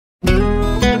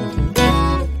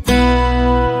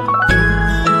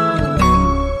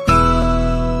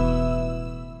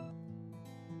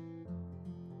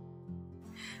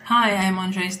Hi, I'm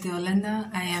Andres de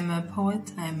Olinda. I am a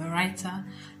poet, I am a writer,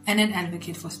 and an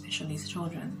advocate for special needs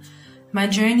children. My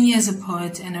journey as a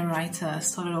poet and a writer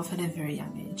started off at a very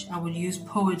young age. I would use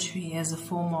poetry as a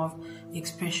form of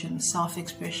expression,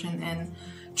 self-expression, and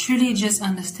truly just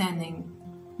understanding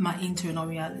my internal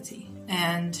reality.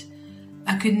 And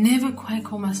I could never quite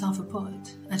call myself a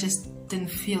poet. I just didn't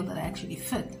feel that I actually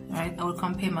fit, right? I would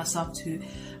compare myself to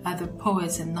other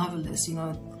poets and novelists,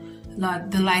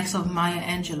 like the likes of Maya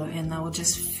Angelou, and I would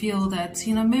just feel that,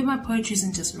 maybe my poetry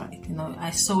isn't just right.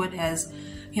 I saw it as,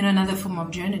 another form of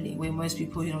journaling, where most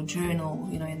people, journal,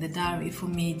 in the diary. For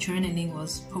me, journaling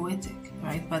was poetic,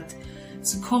 right? But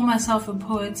to call myself a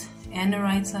poet and a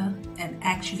writer and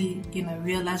actually,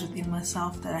 realize within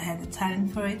myself that I had the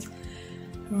talent for it,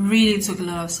 really took a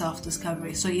lot of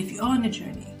self-discovery. So if you're on a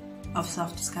journey of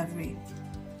self-discovery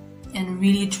and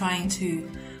really trying to,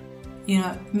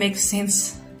 make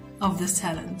sense of this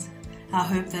talent, I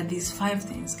hope that these 5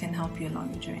 things can help you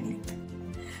along your journey.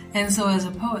 And so as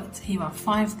a poet, here are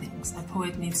 5 things a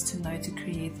poet needs to know to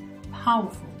create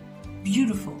powerful,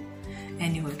 beautiful,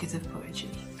 and evocative poetry.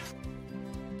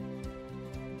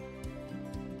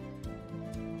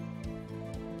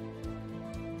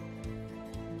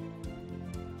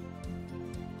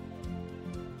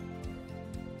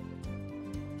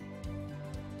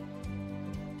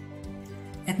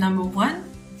 At number 1,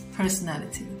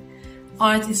 personality.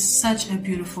 Art is such a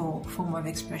beautiful form of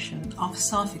expression, of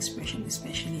self-expression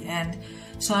especially, and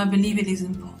so I believe it is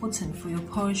important for your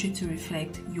poetry to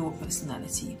reflect your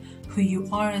personality, who you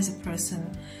are as a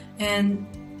person, and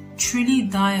truly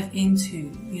dive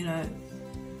into,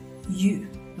 you,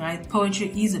 right?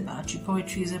 Poetry is about you.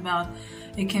 Poetry is about,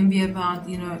 it can be about,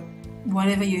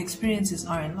 whatever your experiences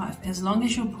are in life. As long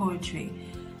as your poetry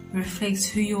reflects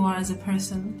who you are as a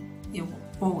person, it will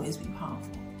always be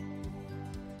powerful.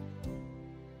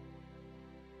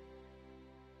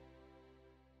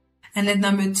 And at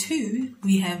number 2,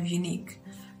 we have unique.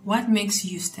 What makes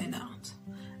you stand out?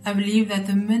 I believe that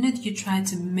the minute you try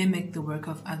to mimic the work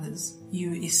of others,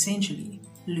 you essentially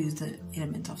lose the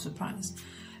element of surprise.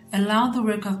 Allow the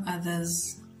work of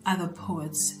others, other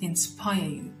poets, inspire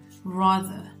you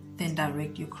rather than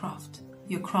direct your craft.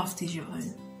 Your craft is your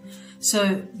own.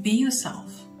 So be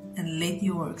yourself and let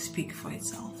your work speak for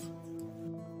itself.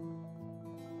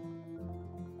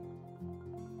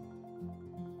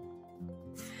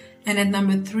 And at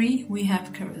number 3, we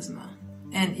have charisma.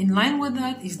 And in line with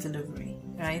that is delivery,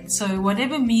 right? So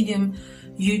whatever medium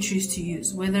you choose to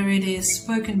use, whether it is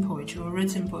spoken poetry or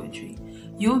written poetry,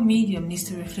 your medium needs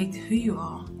to reflect who you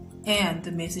are and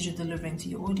the message you're delivering to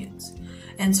your audience.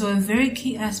 And so a very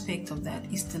key aspect of that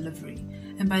is delivery.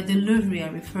 And by delivery, I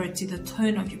refer to the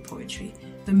tone of your poetry,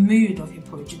 the mood of your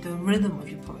poetry, the rhythm of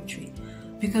your poetry.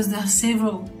 Because there are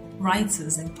several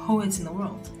writers and poets in the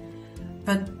world.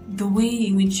 But the way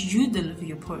in which you deliver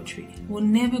your poetry will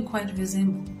never quite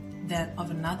resemble that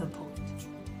of another poet.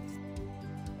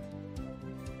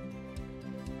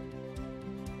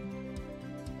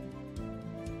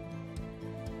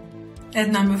 At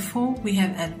number 4, we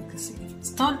have advocacy.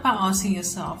 Start by asking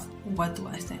yourself, what do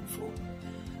I stand for?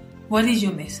 What is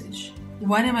your message?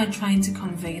 What am I trying to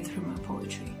convey through my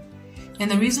poetry? And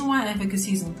the reason why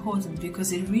advocacy is important,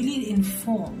 because it really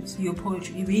informs your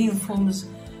poetry. It really informs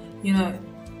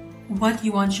what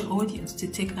you want your audience to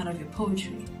take out of your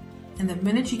poetry. And the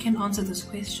minute you can answer this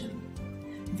question,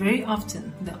 very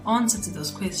often the answer to those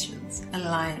questions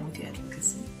align with your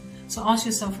advocacy. So ask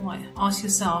yourself why. Ask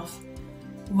yourself,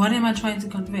 what am I trying to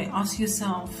convey? Ask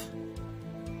yourself,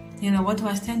 what do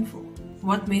I stand for?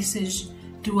 What message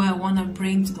do I want to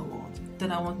bring to the world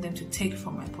that I want them to take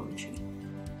from my poetry?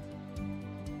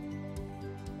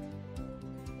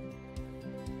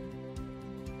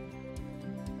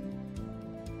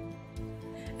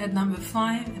 At number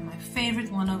 5, and my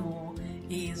favorite one of all,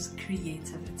 is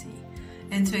creativity.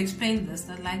 And to explain this,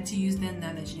 I'd like to use the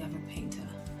analogy of a painter.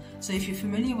 So if you're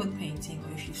familiar with painting,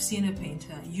 or if you've seen a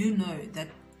painter, you know that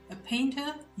a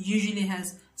painter usually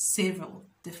has several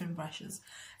different brushes.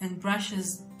 And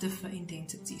brushes differ in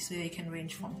density, so they can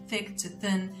range from thick to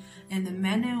thin. And the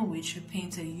manner in which a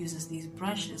painter uses these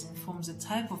brushes informs the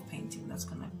type of painting that's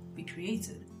going to be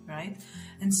created, right?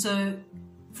 And so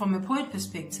from a poet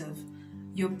perspective,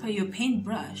 your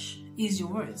paintbrush is your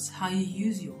words, how you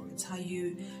use your words, how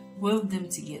you wove them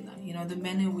together. The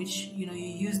manner in which, you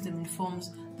use them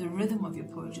informs the rhythm of your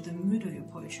poetry, the mood of your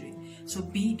poetry. So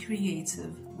be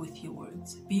creative with your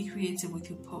words. Be creative with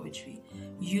your poetry.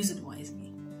 Use it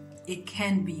wisely. It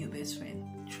can be your best friend.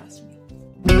 Trust me.